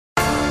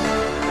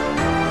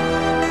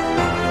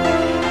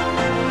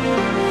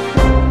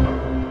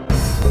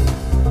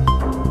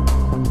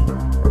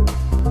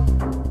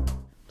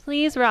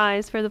Please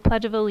rise for the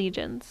Pledge of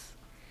Allegiance.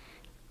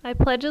 I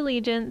pledge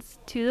allegiance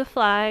to the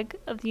flag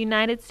of the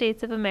United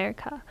States of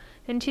America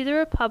and to the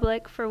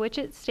republic for which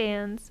it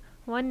stands,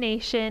 one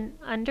nation,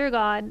 under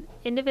God,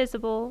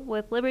 indivisible,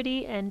 with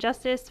liberty and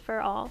justice for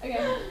all.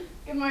 Okay.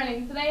 Good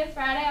morning. Today is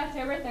Friday,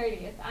 October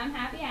 30th. I'm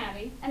Happy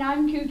Abby. And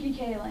I'm Kooky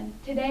Kaylin.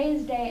 Today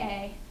is day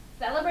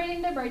A.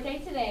 Celebrating their birthday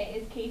today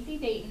is Casey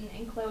Dayton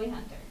and Chloe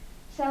Hunter.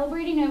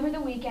 Celebrating over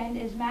the weekend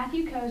is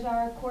Matthew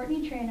Kozar,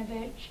 Courtney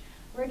Tranovich,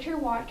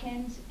 Richard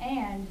Watkins,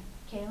 and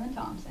Kaylin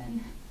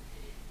Thompson.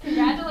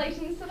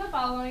 Congratulations to the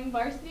following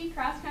varsity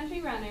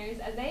cross-country runners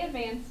as they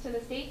advance to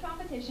the state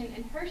competition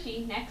in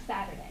Hershey next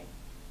Saturday.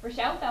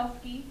 Rochelle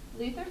Felsky,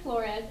 Luther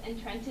Flores,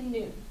 and Trenton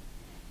Noon.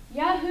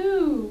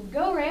 Yahoo!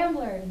 Go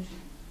Ramblers!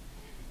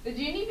 The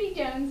Junie B.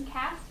 Jones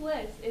cast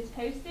list is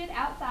posted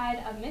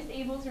outside of Miss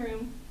Abel's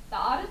room, the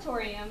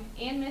auditorium,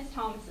 and Miss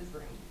Thomas's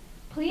room.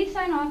 Please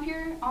sign off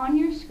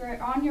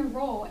on your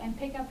roll and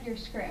pick up your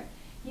script.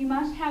 You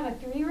must have a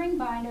 3-ring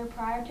binder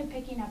prior to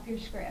picking up your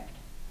script.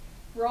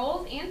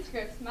 Rolls and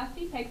scripts must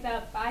be picked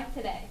up by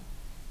today.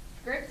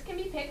 Scripts can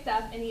be picked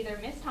up in either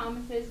Miss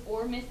Thomas's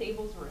or Miss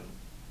Abel's room.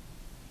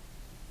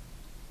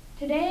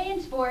 Today in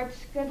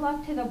sports, good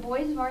luck to the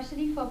boys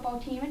varsity football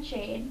team at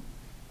Shade.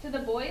 To the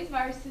boys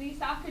varsity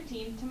soccer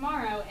team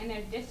tomorrow in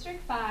their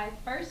District 5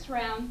 first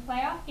round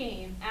playoff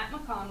game at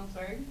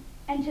McConnellsburg.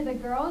 And to the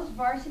girls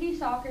varsity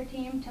soccer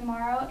team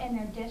tomorrow in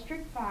their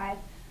District 5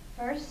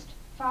 first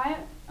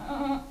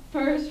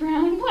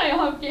round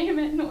playoff game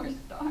at North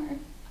Star.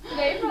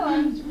 Today for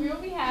lunch, we will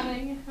be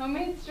having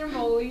homemade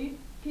stromboli,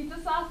 pizza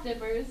sauce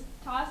dippers,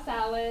 tossed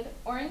salad,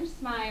 orange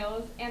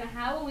smiles, and a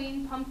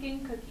Halloween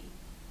pumpkin cookie.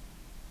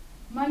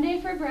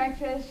 Monday for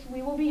breakfast,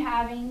 we will be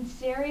having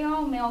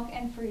cereal, milk,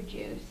 and fruit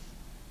juice.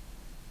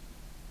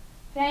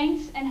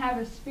 Thanks, and have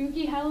a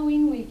spooky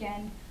Halloween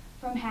weekend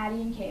from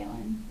Hattie and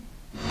Kaylin.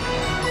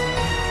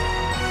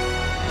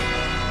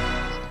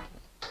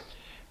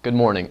 Good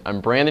morning.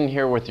 I'm Brandon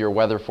here with your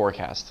weather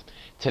forecast.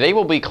 Today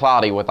will be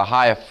cloudy with a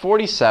high of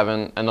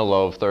 47 and a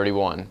low of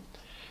 31.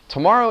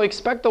 Tomorrow,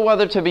 expect the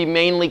weather to be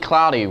mainly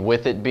cloudy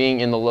with it being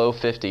in the low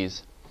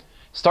 50s.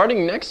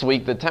 Starting next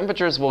week, the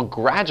temperatures will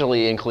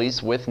gradually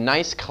increase with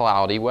nice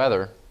cloudy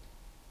weather.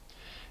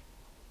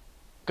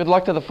 Good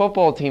luck to the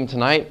football team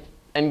tonight,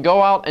 and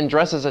go out and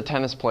dress as a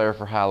tennis player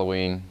for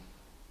Halloween.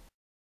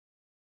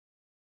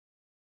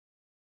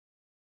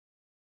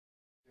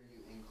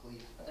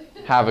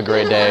 Have a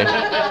great day.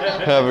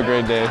 Have a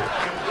great day.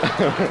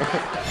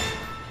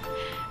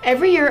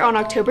 Every year on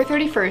October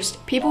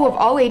 31st, people of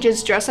all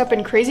ages dress up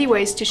in crazy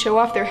ways to show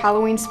off their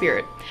Halloween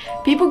spirit.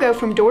 People go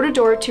from door to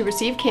door to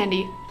receive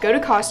candy, go to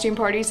costume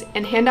parties,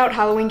 and hand out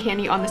Halloween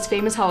candy on this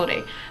famous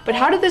holiday. But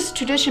how did this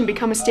tradition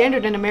become a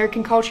standard in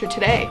American culture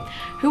today?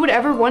 Who would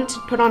ever want to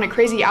put on a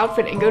crazy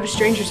outfit and go to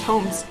strangers'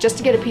 homes just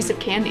to get a piece of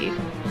candy?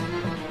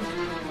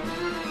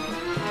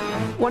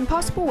 One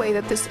possible way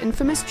that this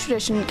infamous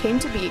tradition came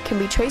to be can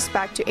be traced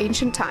back to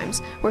ancient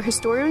times, where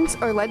historians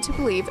are led to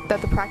believe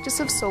that the practice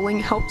of souling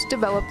helped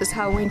develop this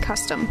Halloween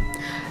custom.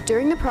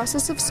 During the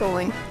process of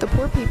souling, the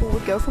poor people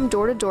would go from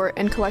door to door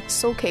and collect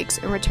soul cakes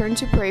and return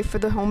to pray for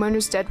the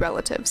homeowner's dead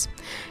relatives.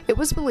 It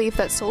was believed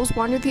that souls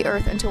wandered the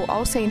earth until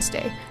All Saints'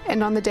 Day,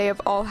 and on the day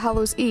of All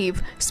Hallows'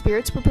 Eve,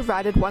 spirits were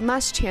provided one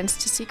last chance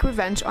to seek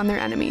revenge on their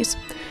enemies.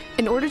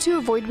 In order to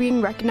avoid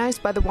being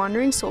recognized by the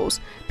wandering souls,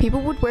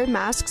 people would wear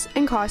masks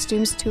and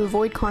costumes to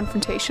avoid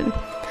confrontation.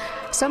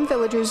 Some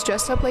villagers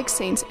dressed up like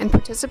saints and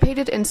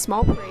participated in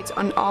small parades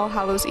on All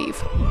Hallows'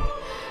 Eve.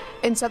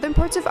 In southern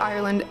parts of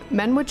Ireland,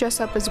 men would dress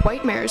up as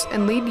white mares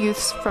and lead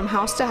youths from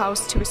house to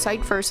house to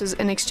recite verses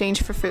in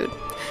exchange for food.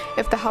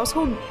 If the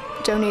household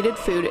donated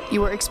food,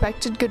 you were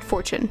expected good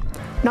fortune.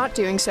 Not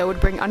doing so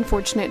would bring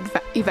unfortunate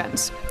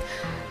events.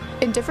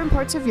 In different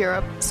parts of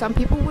Europe, some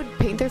people would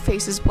paint their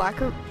faces black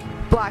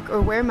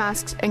or wear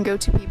masks and go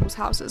to people's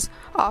houses,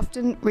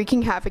 often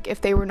wreaking havoc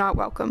if they were not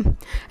welcome.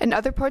 In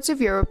other parts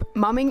of Europe,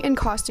 mumming and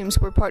costumes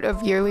were part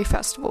of yearly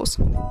festivals.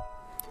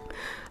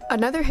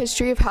 Another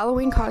history of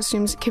Halloween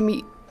costumes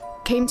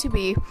came to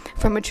be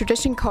from a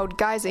tradition called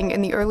guising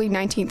in the early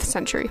 19th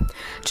century.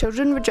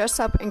 Children would dress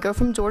up and go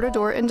from door to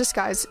door in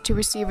disguise to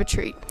receive a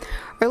treat.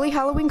 Early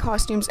Halloween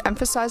costumes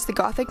emphasized the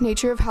gothic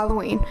nature of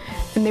Halloween,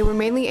 and they were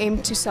mainly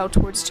aimed to sell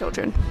towards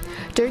children.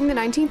 During the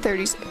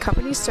 1930s,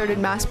 companies started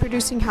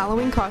mass-producing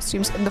Halloween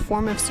costumes in the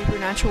form of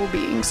supernatural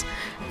beings.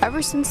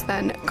 Ever since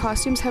then,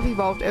 costumes have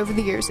evolved over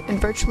the years,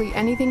 and virtually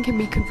anything can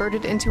be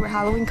converted into a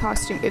Halloween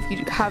costume if you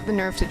have the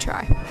nerve to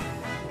try.